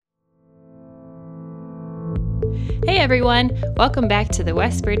Hey everyone, welcome back to the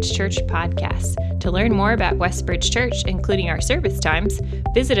Westbridge Church podcast. To learn more about Westbridge Church, including our service times,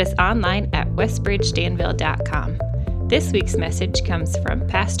 visit us online at westbridgedanville.com. This week's message comes from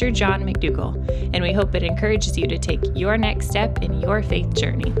Pastor John McDougall, and we hope it encourages you to take your next step in your faith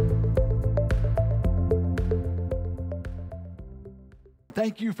journey.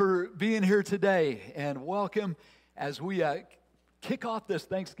 Thank you for being here today, and welcome as we kick off this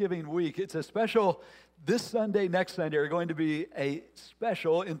Thanksgiving week. It's a special. This Sunday, next Sunday are going to be a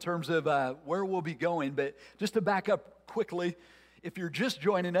special in terms of where we'll be going. But just to back up quickly, if you're just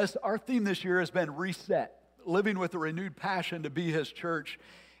joining us, our theme this year has been Reset, living with a renewed passion to be His church.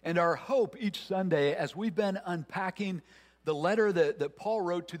 And our hope each Sunday, as we've been unpacking the letter that Paul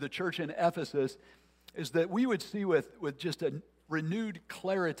wrote to the church in Ephesus, is that we would see with just a renewed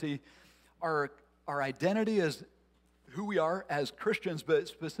clarity our identity as who we are as Christians, but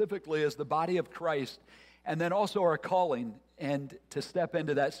specifically as the body of Christ, and then also our calling and to step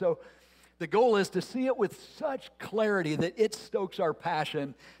into that. So the goal is to see it with such clarity that it stokes our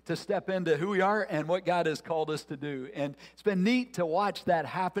passion to step into who we are and what God has called us to do. And it's been neat to watch that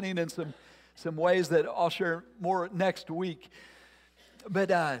happening in some ways that I'll share more next week.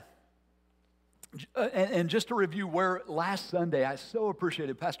 But and just to review where last Sunday, I so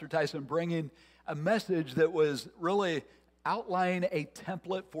appreciated Pastor Tyson bringing a message that was really outlining a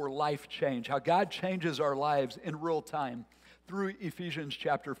template for life change, how God changes our lives in real time through Ephesians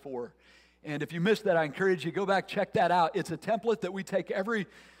chapter 4. And if you missed that, I encourage you, go back, check that out. It's a template that we take every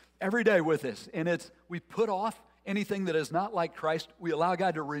day with us. And we put off anything that is not like Christ. We allow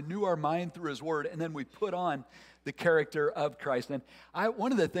God to renew our mind through His Word, and then we put on the character of Christ. And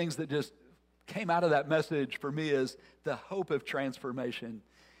one of the things that just came out of that message for me is the hope of transformation.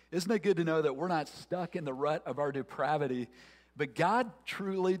 Isn't it good to know that we're not stuck in the rut of our depravity, but God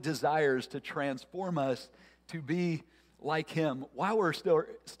truly desires to transform us to be like Him while we're still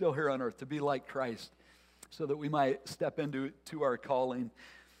here on earth, to be like Christ, so that we might step into our calling.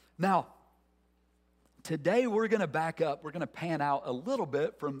 Now, today we're going to back up. We're going to pan out a little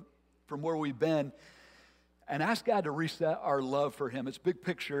bit from where we've been and ask God to reset our love for Him. It's big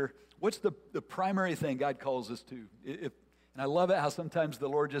picture. What's the primary thing God calls us to? And I love it how sometimes the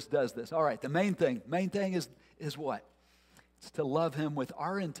Lord just does this. All right, the main thing is what? It's to love Him with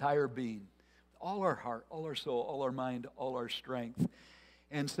our entire being, all our heart, all our soul, all our mind, all our strength.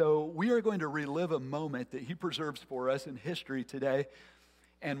 And so we are going to relive a moment that He preserves for us in history today,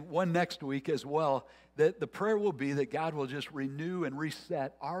 and one next week as well, that the prayer will be that God will just renew and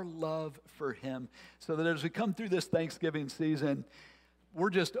reset our love for Him, so that as we come through this Thanksgiving season,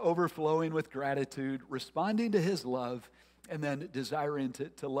 we're just overflowing with gratitude, responding to His love, and then desiring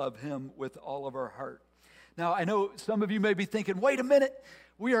to love Him with all of our heart. Now, I know some of you may be thinking, wait a minute,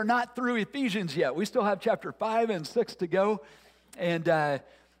 we are not through Ephesians yet. We still have chapter 5 and 6 to go. And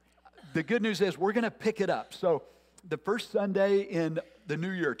the good news is we're going to pick it up. So the first Sunday in the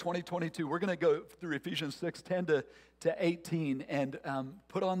new year, 2022, we're going to go through Ephesians 6, 10 to 18 and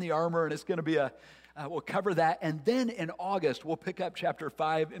put on the armor, and it's going to be we'll cover that. And then in August, we'll pick up chapter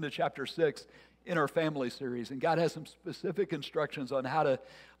 5 into chapter 6 in our family series. And God has some specific instructions on how to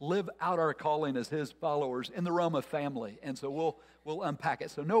live out our calling as His followers in the realm of family. And so we'll unpack it.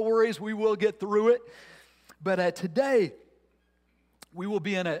 So no worries, we will get through it. But today, we will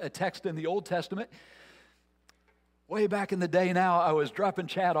be in a text in the Old Testament. Way back in the day now, I was dropping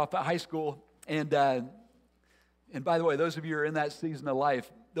Chad off at high school. And by the way, those of you who are in that season of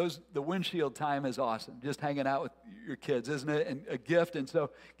life, the windshield time is awesome, just hanging out with your kids, isn't it? And a gift. And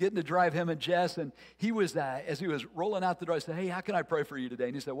so getting to drive him and Jess, and he was, as he was rolling out the door, I said, hey, how can I pray for you today?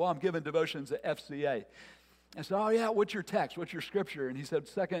 And he said, well, I'm giving devotions at FCA. I said, oh yeah, what's your text? What's your scripture? And he said,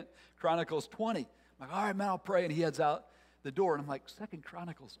 2 Chronicles 20. I'm like, all right, man, I'll pray. And he heads out the door, and I'm like, 2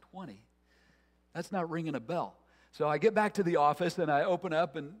 Chronicles 20? That's not ringing a bell. So I get back to the office, and I open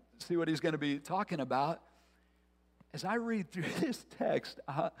up and see what he's going to be talking about. As I read through this text,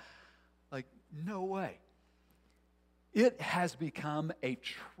 like, no way. It has become a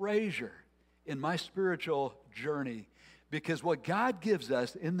treasure in my spiritual journey, because what God gives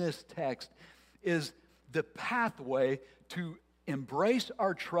us in this text is the pathway to embrace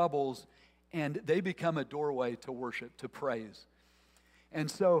our troubles, and they become a doorway to worship, to praise. And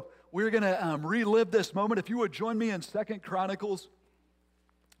so we're going to relive this moment. If you would join me in 2 Chronicles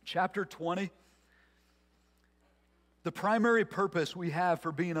chapter 20. The primary purpose we have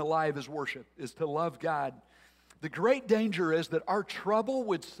for being alive is worship, is to love God. The great danger is that our trouble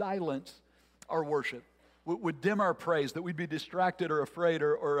would silence our worship, would dim our praise, that we'd be distracted or afraid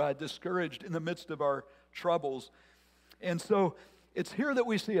or discouraged in the midst of our troubles. And so it's here that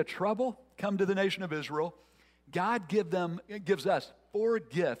we see a trouble come to the nation of Israel. God gives us 4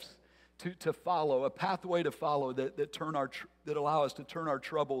 gifts to follow, a pathway to follow that allow us to turn our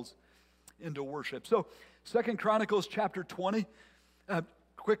troubles into worship. So 2 Chronicles chapter 20,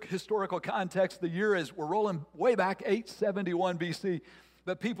 quick historical context. The year is, we're rolling way back, 871 BC,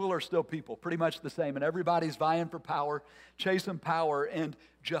 but people are still people, pretty much the same, and everybody's vying for power, chasing power, and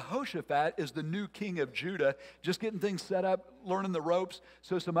Jehoshaphat is the new king of Judah, just getting things set up, learning the ropes.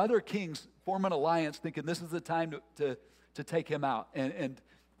 So some other kings form an alliance, thinking this is the time to take him out and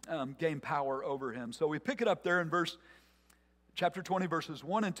gain power over him. So we pick it up there in chapter 20, verses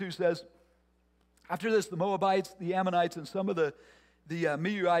 1 and 2 says, after this, the Moabites, the Ammonites, and some of the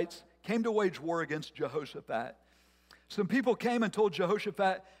Meunites came to wage war against Jehoshaphat. Some people came and told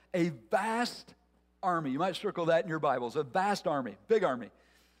Jehoshaphat, a vast army, you might circle that in your Bibles, a vast army, big army,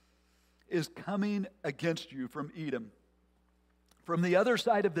 is coming against you from Edom, from the other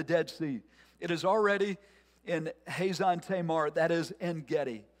side of the Dead Sea. It is already in Hazon Tamar, that is En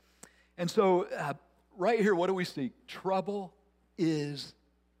Gedi. And so right here, what do we see? Trouble is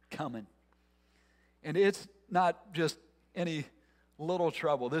coming. And it's not just any little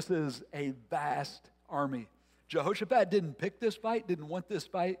trouble. This is a vast army. Jehoshaphat didn't pick this fight, didn't want this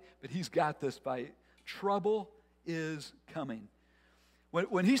fight, but he's got this fight. Trouble is coming.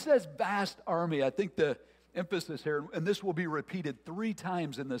 When he says vast army, I think the emphasis here, and this will be repeated 3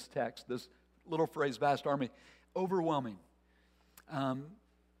 times in this text, this little phrase, vast army, overwhelming,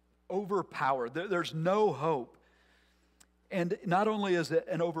 overpowered. There's no hope. And not only is it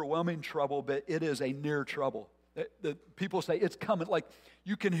an overwhelming trouble, but it is a near trouble. The people say it's coming. Like,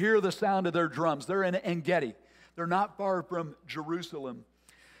 you can hear the sound of their drums. They're in En Gedi. They're not far from Jerusalem.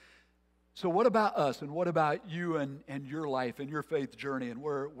 So what about us, and what about you and your life and your faith journey and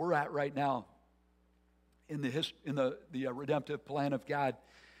where we're at right now in the redemptive plan of God?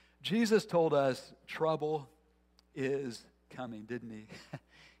 Jesus told us trouble is coming, didn't he? He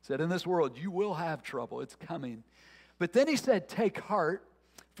said, in this world you will have trouble. It's coming. But then he said, take heart,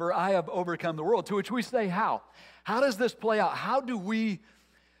 for I have overcome the world. To which we say, how? How does this play out? How do we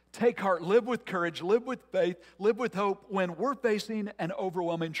take heart, live with courage, live with faith, live with hope when we're facing an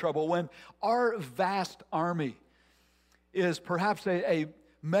overwhelming trouble, when our vast army is perhaps a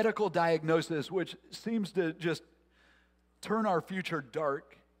medical diagnosis which seems to just turn our future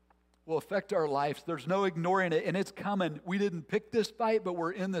dark, will affect our lives. There's no ignoring it, and it's coming. We didn't pick this fight, but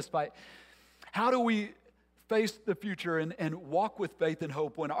we're in this fight. How do we face the future and walk with faith and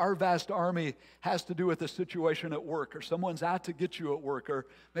hope when our vast army has to do with a situation at work, or someone's out to get you at work, or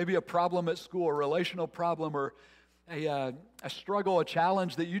maybe a problem at school, a relational problem, or a struggle, a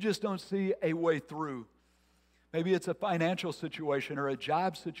challenge that you just don't see a way through? Maybe it's a financial situation or a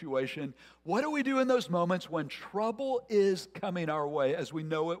job situation. What do we do in those moments when trouble is coming our way, as we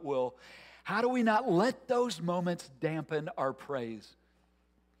know it will? How do we not let those moments dampen our praise?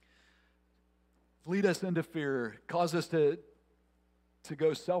 Lead us into fear, cause us to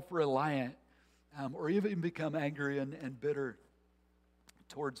go self-reliant, or even become angry and bitter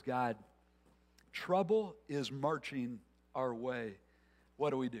towards God. Trouble is marching our way. What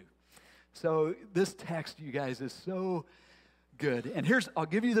do we do? So this text, you guys, is so good. And I'll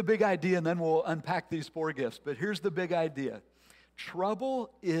give you the big idea, and then we'll unpack these 4 gifts. But here's the big idea. Trouble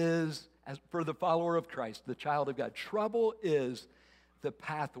is, as for the follower of Christ, the child of God, trouble is the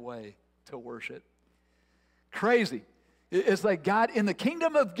pathway to worship. Crazy. It's like God, in the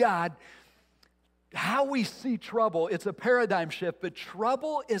kingdom of God, how we see trouble, it's a paradigm shift, but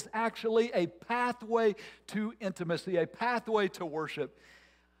trouble is actually a pathway to intimacy, a pathway to worship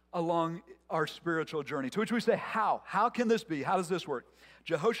along our spiritual journey. To which we say, how? How can this be? How does this work?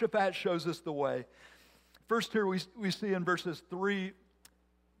 Jehoshaphat shows us the way. First here we see in verses 3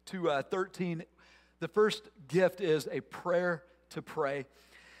 to 13, the first gift is a prayer to pray.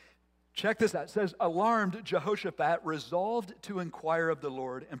 Check this out. It says, alarmed Jehoshaphat resolved to inquire of the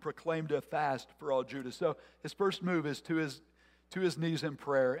Lord and proclaimed a fast for all Judah. So his first move is to his knees in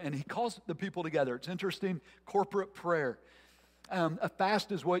prayer, and he calls the people together. It's interesting, corporate prayer. A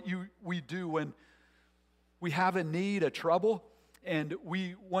fast is what we do when we have a need, a trouble, and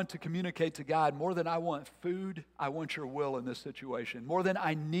we want to communicate to God, more than I want food, I want your will in this situation. More than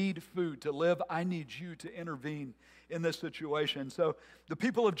I need food to live, I need you to intervene in this situation. So the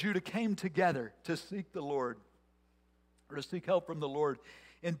people of Judah came together to seek the Lord, or to seek help from the Lord.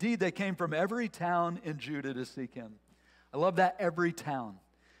 Indeed, they came from every town in Judah to seek him. I love that, every town.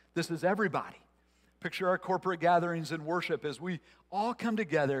 This is everybody. Picture our corporate gatherings and worship as we all come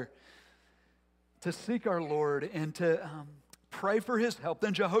together to seek our Lord and to pray for his help.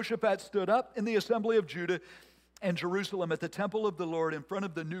 Then Jehoshaphat stood up in the assembly of Judah and Jerusalem at the temple of the Lord in front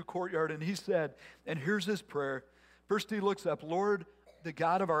of the new courtyard. And he said, and here's his prayer. First he looks up, Lord, the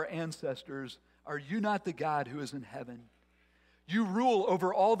God of our ancestors, are you not the God who is in heaven? You rule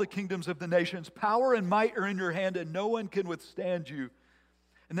over all the kingdoms of the nations. Power and might are in your hand, and no one can withstand you.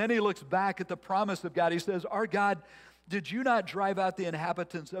 And then he looks back at the promise of God. He says, our God, did you not drive out the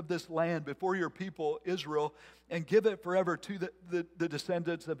inhabitants of this land before your people, Israel, and give it forever to the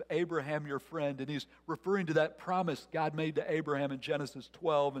descendants of Abraham, your friend? And he's referring to that promise God made to Abraham in Genesis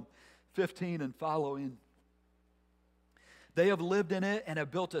 12 and 15 and following. They have lived in it and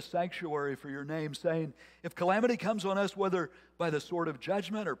have built a sanctuary for your name, saying, if calamity comes on us, whether by the sword of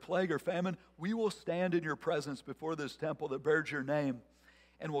judgment or plague or famine, we will stand in your presence before this temple that bears your name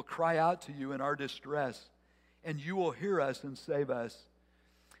and will cry out to you in our distress, and you will hear us and save us.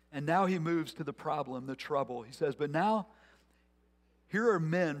 And now he moves to the problem, the trouble. He says, but now here are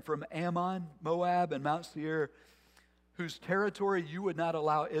men from Ammon, Moab, and Mount Seir, whose territory you would not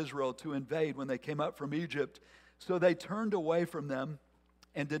allow Israel to invade when they came up from Egypt. So they turned away from them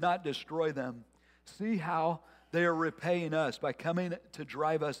and did not destroy them. See how they are repaying us by coming to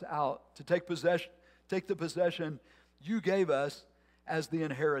drive us out, to take the possession you gave us as the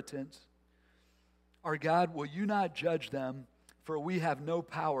inheritance. Our God, will you not judge them? For we have no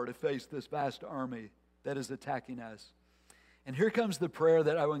power to face this vast army that is attacking us. And here comes the prayer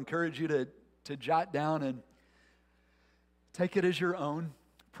that I would encourage you to jot down and take it as your own.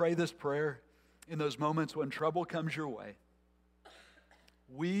 Pray this prayer in those moments when trouble comes your way.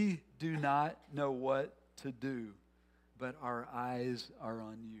 We do not know what to do, but our eyes are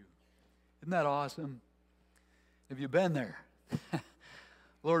on you. Isn't that awesome? Have you been there?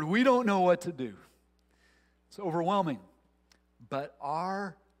 Lord, we don't know what to do. It's overwhelming. But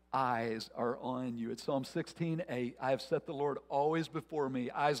our eyes are on you. It's Psalm 16:8. I have set the Lord always before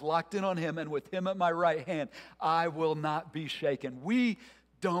me, eyes locked in on him, and with him at my right hand, I will not be shaken. We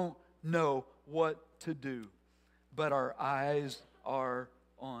don't know what to do, but our eyes are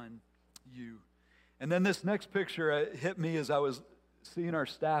on you. And then this next picture hit me as I was seeing our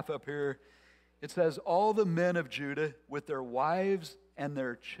staff up here. It says, all the men of Judah with their wives and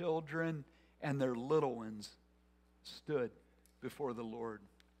their children and their little ones stood before the Lord.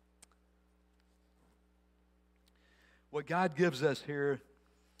 What God gives us here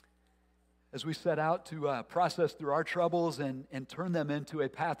as we set out to process through our troubles and turn them into a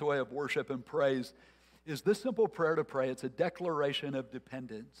pathway of worship and praise is this simple prayer to pray. It's a declaration of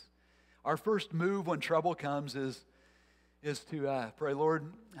dependence. Our first move when trouble comes is to pray,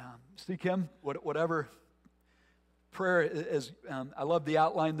 Lord, seek him, whatever prayer is. I love the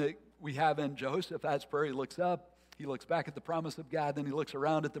outline that we have in Jehoshaphat's prayer. He looks up, he looks back at the promise of God, then he looks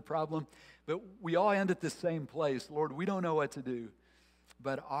around at the problem. But we all end at the same place. Lord, we don't know what to do,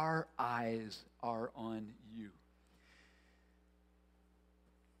 but our eyes are on you.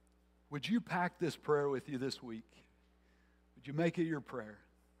 Would you pack this prayer with you this week? Would you make it your prayer?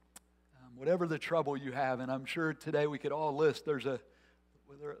 Whatever the trouble you have, and I'm sure today we could all list, whether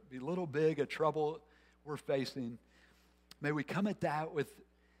it be little, big, a trouble we're facing, may we come at that with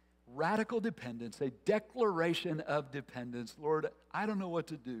radical dependence, a declaration of dependence. Lord, I don't know what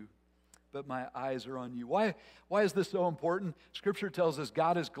to do, but my eyes are on you. Why is this so important? Scripture tells us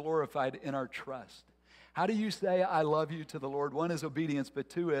God is glorified in our trust. How do you say I love you to the Lord? One is obedience, but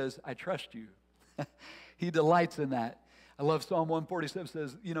two is I trust you. He delights in that. I love Psalm 147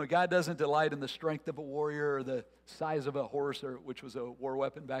 says, God doesn't delight in the strength of a warrior or the size of a horse, or which was a war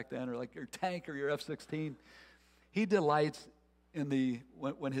weapon back then, or like your tank or your F-16. He delights in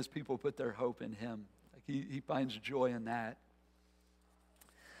when his people put their hope in him. Like he finds joy in that.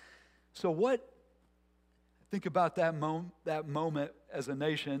 So think about that moment as a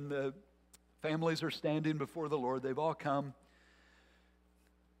nation. The families are standing before the Lord. They've all come.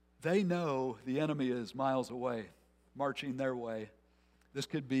 They know the enemy is miles away, marching their way. This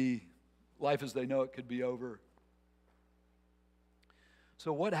could be, life as they know it could be over.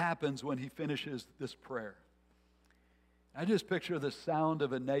 So what happens when he finishes this prayer? I just picture the sound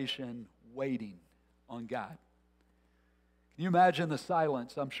of a nation waiting on God. Can you imagine the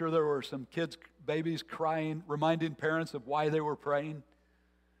silence? I'm sure there were some kids, babies crying, reminding parents of why they were praying.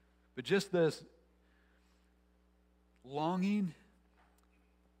 But just this longing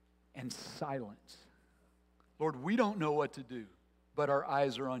and silence. Lord, we don't know what to do, but our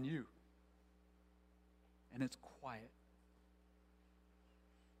eyes are on you. And it's quiet.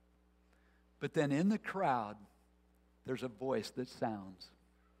 But then in the crowd, there's a voice that sounds.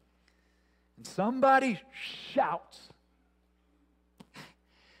 And somebody shouts.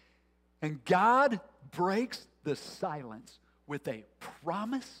 And God breaks the silence with a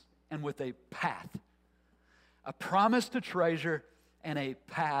promise and with a path. a promise to treasure, and a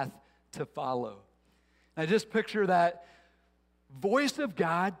path to follow. Now just picture that voice of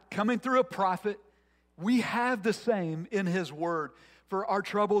God coming through a prophet. We have the same in His Word for our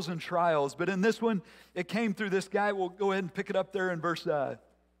troubles and trials. But in this one, it came through this guy. We'll go ahead and pick it up there in verse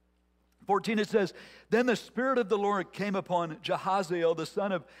 14. It says, "Then the Spirit of the Lord came upon Jahaziel, the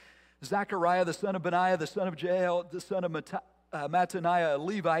son of Zechariah, the son of Benaiah, the son of Jael, the son of Mattaniah, a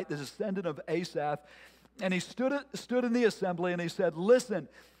Levite, the descendant of Asaph. And he stood in the assembly and he said, 'Listen,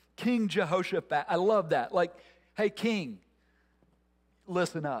 King Jehoshaphat.'" I love that. Like, hey, king,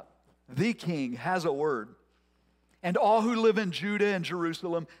 listen up. The king has a word. "And all who live in Judah and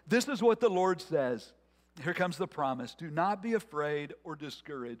Jerusalem, this is what the Lord says." Here comes the promise. "Do not be afraid or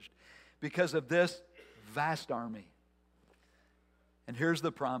discouraged because of this vast army." And here's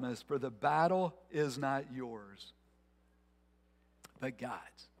the promise. "For the battle is not yours, but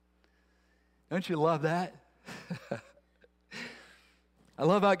God's." Don't you love that? I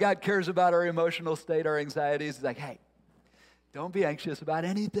love how God cares about our emotional state, our anxieties. He's like, hey, don't be anxious about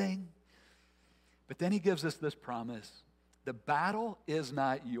anything. But then He gives us this promise. The battle is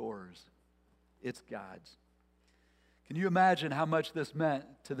not yours, it's God's. Can you imagine how much this meant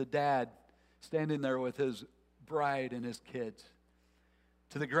to the dad standing there with his bride and his kids?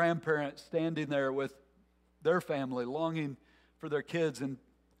 To the grandparents standing there with their family, longing for their kids and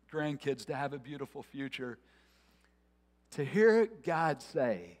grandkids to have a beautiful future. To hear God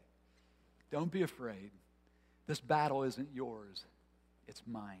say, "Don't be afraid. This battle isn't yours, it's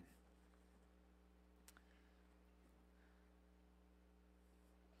mine."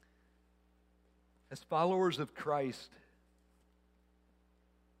 As followers of Christ,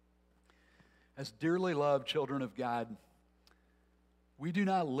 as dearly loved children of God, we do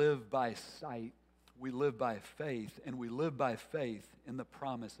not live by sight. We live by faith, and we live by faith in the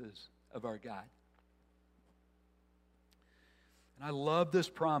promises of our God. And I love this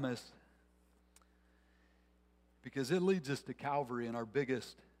promise because it leads us to Calvary and our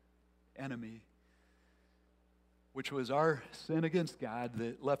biggest enemy, which was our sin against God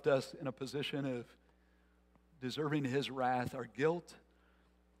that left us in a position of deserving His wrath, our guilt,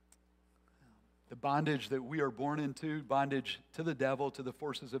 the bondage that we are born into, bondage to the devil, to the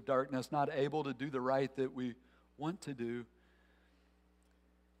forces of darkness, not able to do the right that we want to do.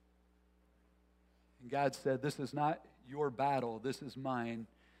 And God said, "This is not your battle, this is mine."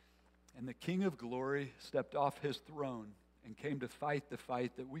 And the King of Glory stepped off His throne and came to fight the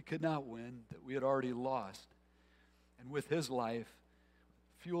fight that we could not win, that we had already lost. And with His life,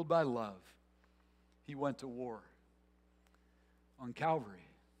 fueled by love, He went to war on Calvary,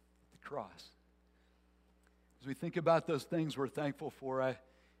 the cross. As we think about those things we're thankful for,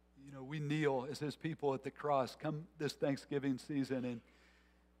 we kneel as His people at the cross come this Thanksgiving season, and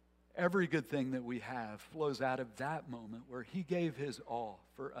every good thing that we have flows out of that moment where He gave His all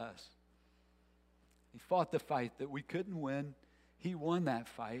for us. He fought the fight that we couldn't win. He won that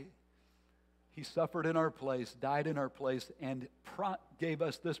fight. He suffered in our place, died in our place, and gave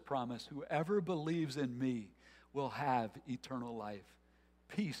us this promise: whoever believes in me will have eternal life,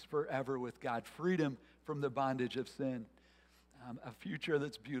 peace forever with God, freedom from the bondage of sin, a future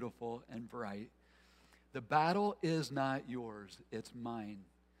that's beautiful and bright. The battle is not yours, it's mine.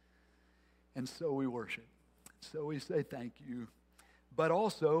 And so we worship. So we say thank you. But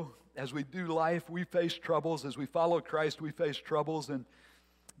also, as we do life, we face troubles. As we follow Christ, we face troubles. And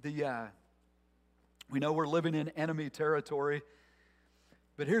we know we're living in enemy territory.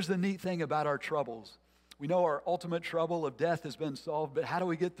 But here's the neat thing about our troubles. We know our ultimate trouble of death has been solved, but how do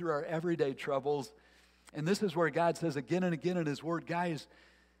we get through our everyday troubles? And this is where God says again and again in His Word, guys,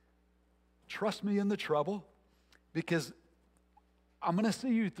 trust me in the trouble because I'm going to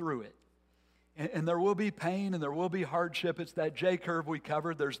see you through it. And there will be pain and there will be hardship. It's that J curve we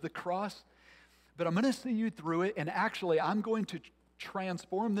covered. There's the cross. But I'm going to see you through it. And actually, I'm going to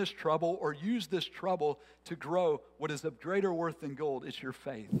transform this trouble or use this trouble to grow what is of greater worth than gold. It's your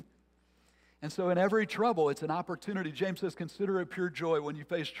faith. And so in every trouble, it's an opportunity. James says, consider it pure joy when you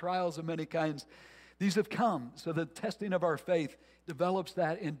face trials of many kinds. These have come so the testing of our faith develops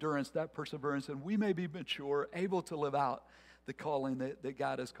that endurance, that perseverance, and we may be mature, able to live out the calling that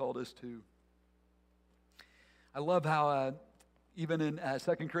God has called us to. I love how even in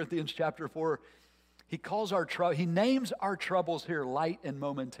 2 Corinthians chapter 4, he names our troubles here light and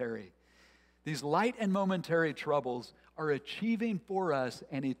momentary. These light and momentary troubles are achieving for us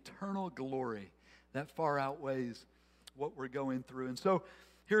an eternal glory that far outweighs what we're going through. And so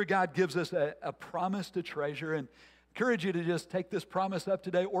here God gives us a promise to treasure, and encourage you to just take this promise up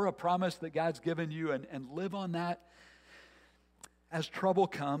today or a promise that God's given you and live on that as trouble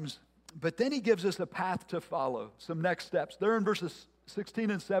comes. But then he gives us a path to follow, some next steps. There in verses 16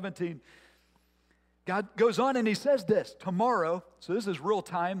 and 17, God goes on and he says this, tomorrow, so this is real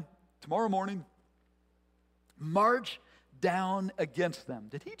time, tomorrow morning, march down against them.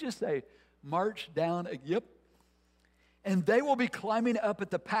 Did he just say, march down? Yep. And they will be climbing up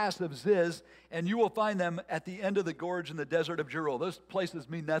at the pass of Ziz, and you will find them at the end of the gorge in the desert of Jeruel. Those places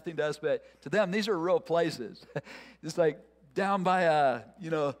mean nothing to us, but to them, these are real places. It's like down by,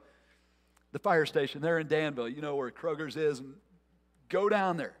 the fire station there in Danville, where Kroger's is. And go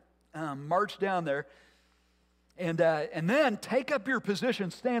down there, march down there, and then take up your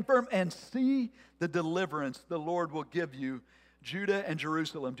position, stand firm, and see the deliverance the Lord will give you, Judah and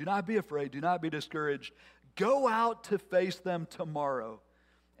Jerusalem. Do not be afraid. Do not be discouraged. Go out to face them tomorrow,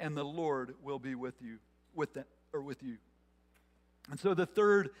 and the Lord will be with you. And so the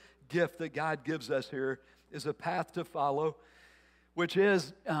third gift that God gives us here is a path to follow, which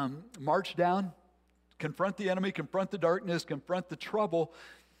is march down, confront the enemy, confront the darkness, confront the trouble,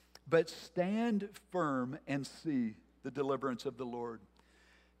 but stand firm and see the deliverance of the Lord.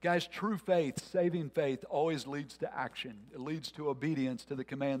 Guys, true faith, saving faith, always leads to action. It leads to obedience to the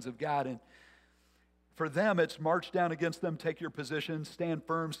commands of God. And for them, it's march down against them, take your position, stand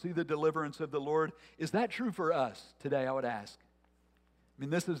firm, see the deliverance of the Lord. Is that true for us today, I would ask? I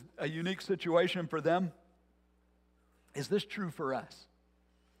mean, this is a unique situation for them. Is this true for us?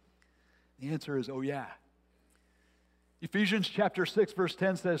 The answer is, oh yeah. Ephesians chapter 6, verse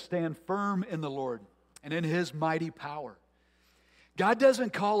 10 says, stand firm in the Lord and in his mighty power. God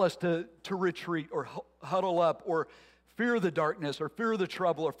doesn't call us to retreat or huddle up or fear the darkness or fear the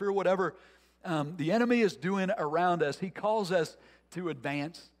trouble or fear whatever the enemy is doing around us. He calls us to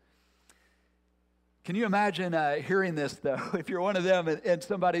advance. Can you imagine hearing this, though? If you're one of them and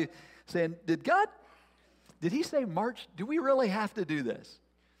somebody saying, did he say march? Do we really have to do this?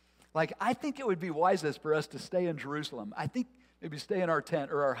 Like, I think it would be wisest for us to stay in Jerusalem. I think maybe stay in our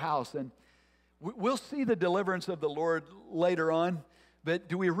tent or our house, and we'll see the deliverance of the Lord later on. But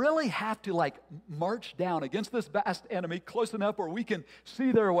do we really have to, march down against this vast enemy close enough where we can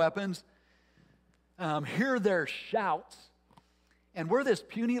see their weapons, hear their shouts, and we're this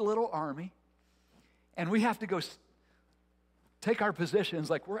puny little army, and we have to go take our positions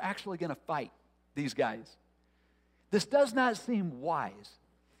like we're actually going to fight these guys? This does not seem wise.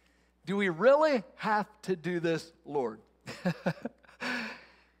 Do we really have to do this, Lord?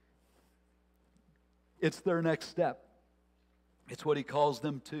 It's their next step. It's what he calls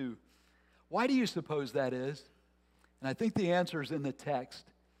them to. Why do you suppose that is? And I think the answer is in the text.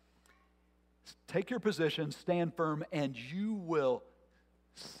 Take your position, stand firm, and you will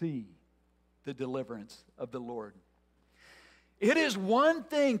see the deliverance of the Lord. It is one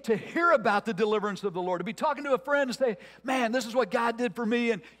thing to hear about the deliverance of the Lord, to be talking to a friend and say, man, this is what God did for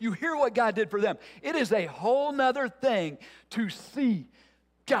me, and you hear what God did for them. It is a whole nother thing to see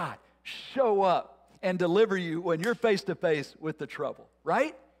God show up and deliver you when you're face to face with the trouble,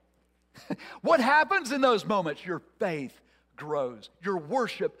 right? What happens in those moments? Your faith grows. Your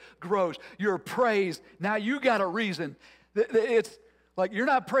worship grows. Your praise. Now you got a reason. It's like you're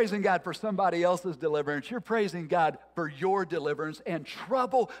not praising God for somebody else's deliverance. You're praising God for your deliverance, and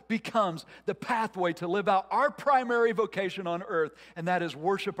trouble becomes the pathway to live out our primary vocation on earth, and that is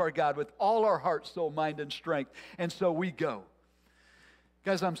worship our God with all our heart, soul, mind, and strength. And so we go.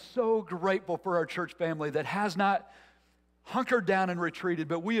 Guys, I'm so grateful for our church family that has not hunkered down and retreated,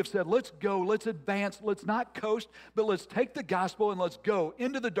 but we have said, let's go, let's advance, let's not coast, but let's take the gospel and let's go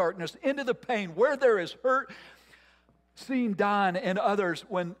into the darkness, into the pain, where there is hurt. Seeing Don and others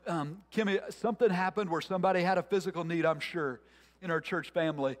when Kimmy, something happened where somebody had a physical need, I'm sure, in our church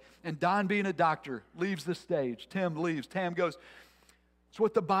family. And Don, being a doctor, leaves the stage. Tim leaves. Tam goes. It's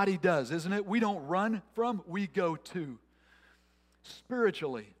what the body does, isn't it? We don't run from, we go to.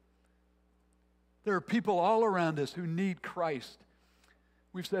 Spiritually, there are people all around us who need Christ.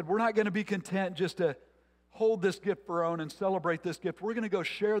 We've said we're not going to be content just to hold this gift for our own and celebrate this gift. We're going to go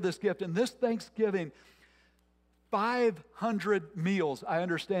share this gift. And this Thanksgiving, 500 meals, I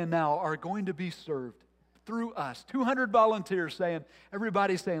understand now, are going to be served through us. 200 volunteers saying,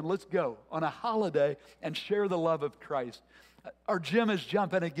 everybody's saying, let's go on a holiday and share the love of Christ. Our gym is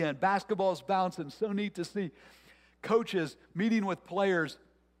jumping again. Basketball's bouncing. So neat to see coaches meeting with players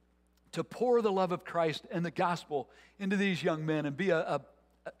to pour the love of Christ and the gospel into these young men and be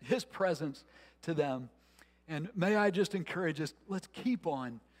his presence to them. And may I just encourage us, let's keep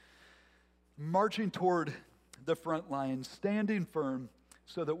on marching toward the front lines, standing firm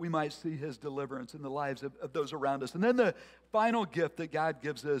so that we might see his deliverance in the lives of those around us. And then the final gift that God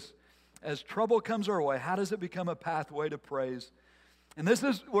gives us as trouble comes our way, how does it become a pathway to praise? And this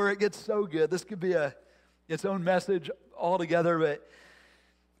is where it gets so good. This could be its own message altogether, but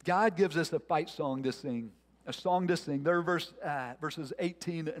God gives us a fight song to sing, a song to sing. There are verses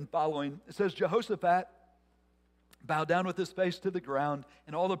 18 and following. It says, Jehoshaphat bowed down with his face to the ground,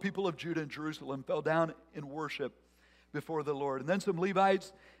 and all the people of Judah and Jerusalem fell down in worship before the Lord. And then some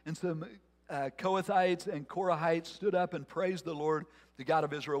Levites and some Kohathites and Korahites stood up and praised the Lord, the God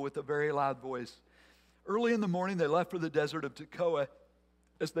of Israel, with a very loud voice. Early in the morning, they left for the desert of Tekoa.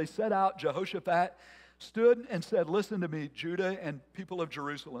 As they set out, Jehoshaphat stood and said, "Listen to me, Judah and people of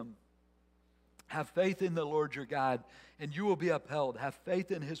Jerusalem. Have faith in the Lord your God, and you will be upheld. Have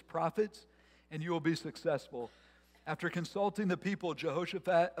faith in his prophets, and you will be successful." After consulting the people,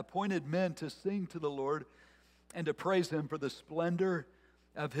 Jehoshaphat appointed men to sing to the Lord and to praise him for the splendor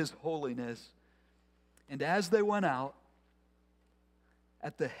of his holiness. And as they went out,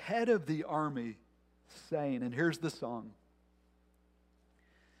 at the head of the army, saying, and here's the song,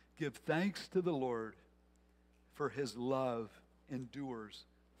 "Give thanks to the Lord, for his love endures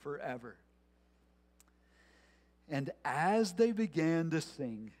forever." And as they began to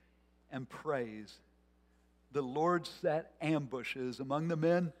sing and praise, the Lord set ambushes among the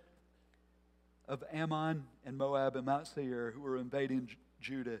men of Ammon and Moab and Mount Seir who were invading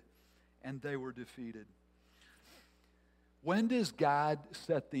Judah, and they were defeated. When does God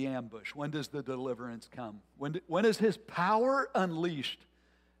set the ambush? When does the deliverance come? When is his power unleashed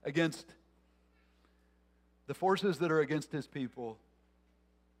against the forces that are against his people?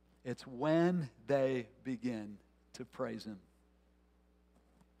 It's when they begin to praise him.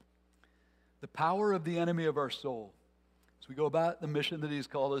 The power of the enemy of our soul, as we go about the mission that he's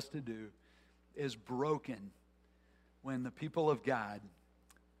called us to do, is broken when the people of God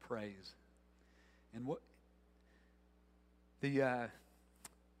praise. And in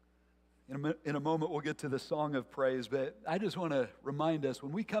a moment we'll get to the song of praise, but I just want to remind us,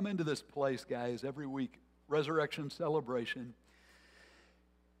 when we come into this place, guys, every week, resurrection celebration,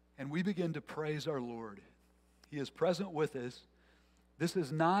 and we begin to praise our Lord, he is present with us. This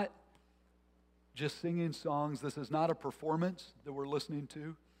is not just singing songs. This is not a performance that we're listening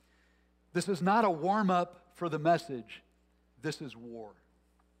to. This is not a warm-up for the message. This is war.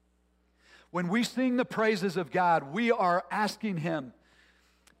 When we sing the praises of God, we are asking him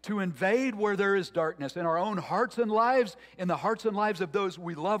to invade where there is darkness in our own hearts and lives, in the hearts and lives of those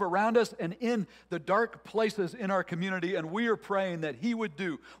we love around us, and in the dark places in our community. And we are praying that he would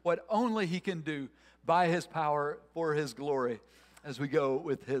do what only he can do by his power for his glory as we go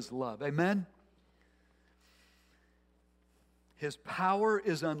with his love. Amen? His power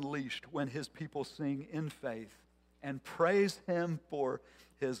is unleashed when his people sing in faith and praise him for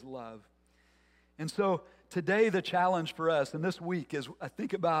his love. And so today the challenge for us, and this week, is I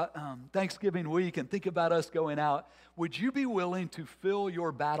think about Thanksgiving week and think about us going out. Would you be willing to fill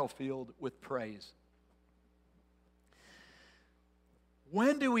your battlefield with praise?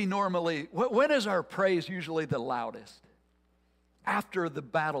 When is our praise usually the loudest? After the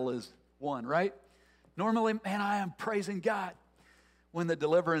battle is won, right? Normally, man, I am praising God when the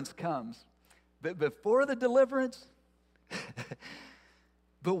deliverance comes. But before the deliverance,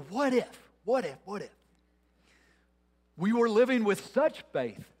 but what if we were living with such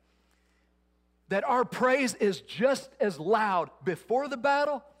faith that our praise is just as loud before the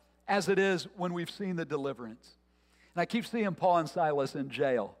battle as it is when we've seen the deliverance? And I keep seeing Paul and Silas in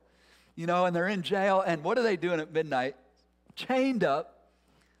jail, and they're in jail, and what are they doing at midnight? Chained up,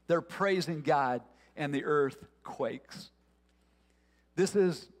 they're praising God, and the earth quakes. This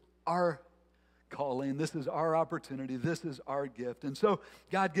is our calling. This is our opportunity. This is our gift. And so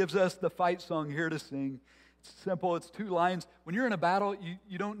God gives us the fight song here to sing. It's simple. It's 2 lines. When you're in a battle,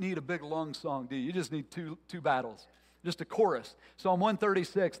 you don't need a big, long song, do you? You just need two battles, just a chorus. Psalm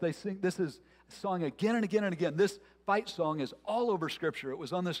 136, they sing, this is a song again and again and again. This fight song is all over Scripture. It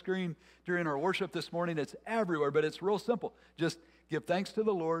was on the screen during our worship this morning. It's everywhere, but it's real simple. Just give thanks to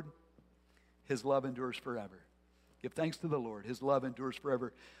the Lord. His love endures forever. Give thanks to the Lord. His love endures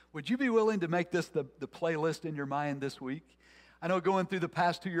forever. Would you be willing to make this the playlist in your mind this week? I know going through the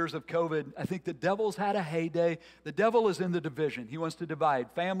past 2 years of COVID, I think the devil's had a heyday. The devil is in the division. He wants to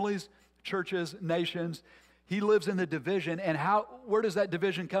divide families, churches, nations. He lives in the division. And where does that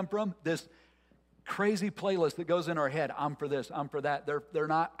division come from? This crazy playlist that goes in our head. I'm for this, I'm for that. They're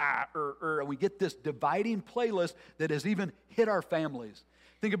not, We get this dividing playlist that has even hit our families.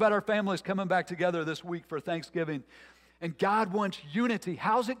 Think about our families coming back together this week for Thanksgiving. And God wants unity.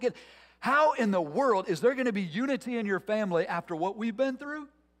 How in the world is there going to be unity in your family after what we've been through?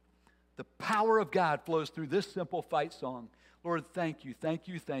 The power of God flows through this simple fight song. Lord, thank you, thank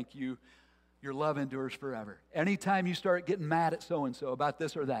you, thank you your love endures forever. Anytime you start getting mad at so-and-so about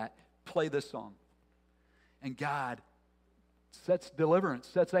this or that, play this song. And God sets deliverance,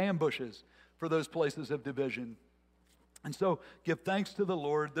 sets ambushes for those places of division. And so give thanks to the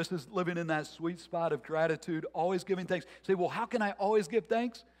Lord. This is living in that sweet spot of gratitude, always giving thanks. Say, well, how can I always give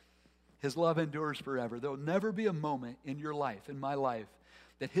thanks? His love endures forever. There will never be a moment in your life, in my life,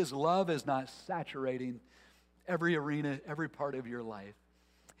 that His love is not saturating every arena, every part of your life.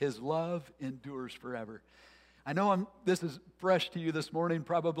 His love endures forever. I know this is fresh to you this morning,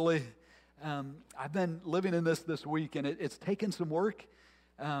 probably. I've been living in this week, and it's taken some work,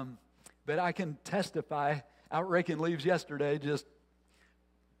 but I can testify. Out raking leaves yesterday, just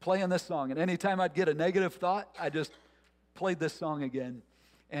playing this song. And anytime I'd get a negative thought, I just played this song again.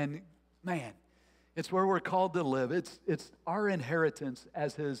 And man, it's where we're called to live. It's our inheritance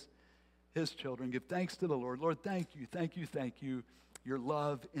as His children. Give thanks to the Lord. Lord, thank you, thank you, thank you. Your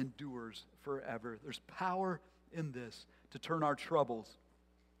love endures forever. There's power in this to turn our troubles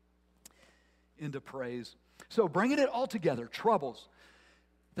into praise. So bringing it all together, troubles.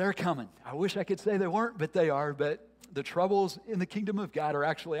 They're coming. I wish I could say they weren't, but they are. But the troubles in the kingdom of God are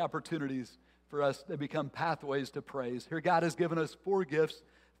actually opportunities for us to become pathways to praise. Here God has given us 4 gifts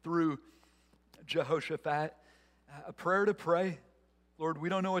through Jehoshaphat. A prayer to pray. Lord, we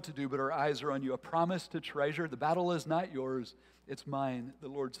don't know what to do, but our eyes are on you. A promise to treasure. The battle is not yours, it's mine, the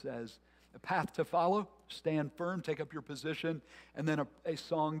Lord says. A path to follow. Stand firm, take up your position. And then a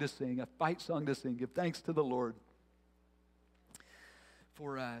song to sing, a fight song to sing. Give thanks to the Lord.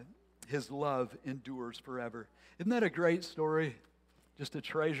 For His love endures forever. Isn't that a great story? Just a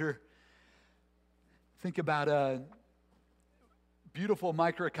treasure. Think about a beautiful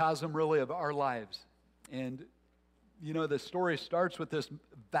microcosm, really, of our lives. And, you know, the story starts with this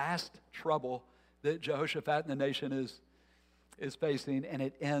vast trouble that Jehoshaphat and the nation is facing, and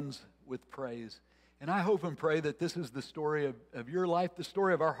it ends with praise. And I hope and pray that this is the story of your life, the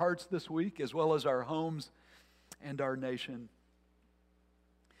story of our hearts this week, as well as our homes and our nation.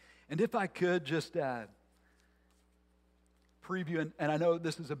 And if I could just preview, and I know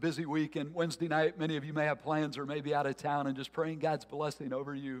this is a busy week, and Wednesday night, many of you may have plans or may be out of town, and just praying God's blessing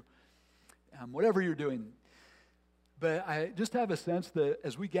over you, whatever you're doing. But I just have a sense that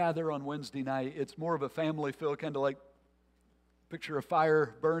as we gather on Wednesday night, it's more of a family feel, kind of like picture a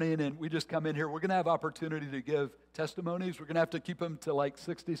fire burning, and we just come in here. We're going to have opportunity to give testimonies. We're going to have to keep them to like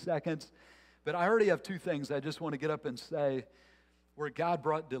 60 seconds. But I already have 2 things I just want to get up and say where God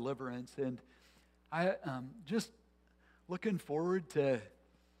brought deliverance. And I just looking forward to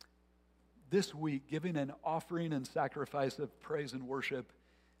this week giving an offering and sacrifice of praise and worship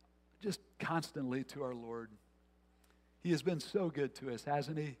just constantly to our Lord. He has been so good to us,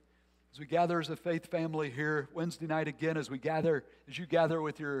 hasn't He? As we gather as a faith family here Wednesday night again, as you gather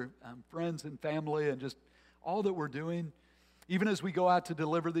with your friends and family and just all that we're doing, even as we go out to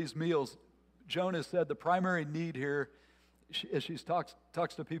deliver these meals, Joan has said the primary need here as she talks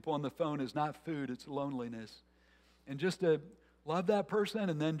to people on the phone is not food, it's loneliness. And just to love that person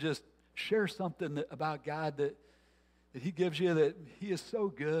and then just share something about God that He gives you, that He is so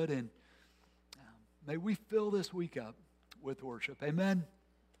good. And may we fill this week up with worship. Amen.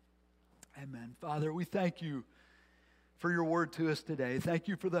 Amen. Father, we thank you for your word to us today. Thank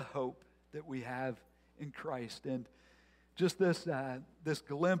you for the hope that we have in Christ. And just this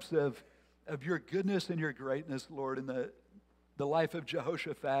glimpse of your goodness and your greatness, Lord, in the life of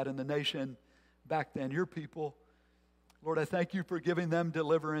Jehoshaphat and the nation back then, your people. Lord, I thank you for giving them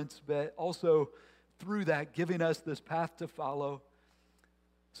deliverance, but also through that giving us this path to follow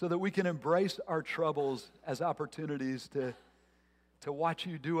so that we can embrace our troubles as opportunities to watch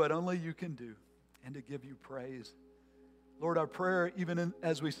you do what only you can do and to give you praise. Lord, our prayer, even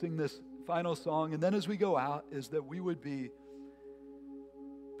as we sing this final song and then as we go out, is that we would be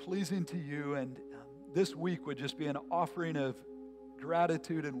pleasing to you, and this week would just be an offering of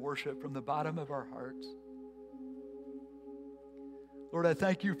gratitude and worship from the bottom of our hearts. Lord, I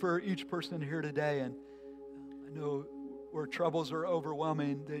thank you for each person here today, and I know where troubles are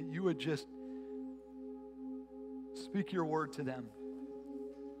overwhelming, that you would just speak your word to them.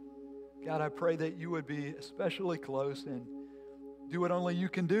 God, I pray that you would be especially close and do what only you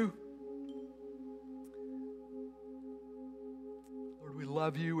can do. Lord, we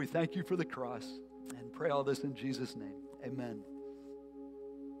love you. We thank you for the cross, and pray all this in Jesus' name. Amen.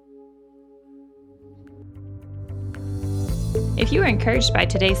 If you were encouraged by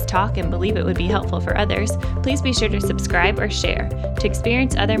today's talk and believe it would be helpful for others, please be sure to subscribe or share. To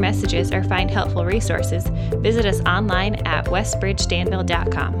experience other messages or find helpful resources, visit us online at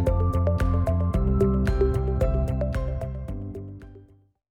westbridgedanville.com.